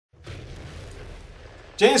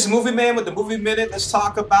James the Movie Man with the Movie Minute. Let's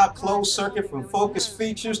talk about Closed Circuit from Focus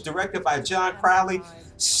Features, directed by John Crowley,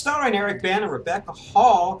 starring Eric Bana, Rebecca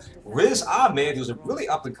Hall, Riz Ahmed, who's a really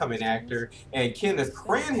up-and-coming actor, and Kenneth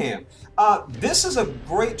Cranham. This is a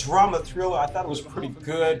great drama thriller. I thought it was pretty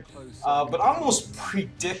good, but almost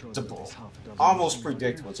predictable. Almost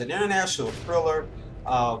predictable. It's an international thriller.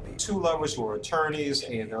 Two lovers who are attorneys,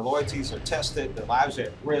 and their loyalties are tested. Their lives are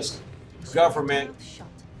at risk. Government.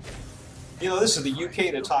 You know, this is the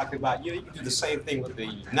UK they're talking about. You can do the same thing with the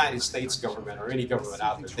United States government or any government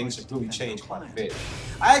out there. Things have really changed quite a bit.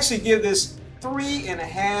 I actually give this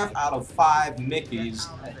 3.5 out of 5 Mickeys.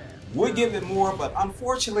 Would give it more, but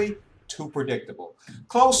unfortunately, too predictable.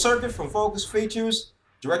 Closed Circuit from Focus Features,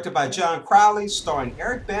 directed by John Crowley, starring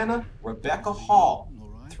Eric Bana, Rebecca Hall.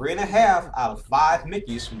 3.5 out of 5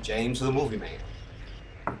 Mickeys from James the Movie Man.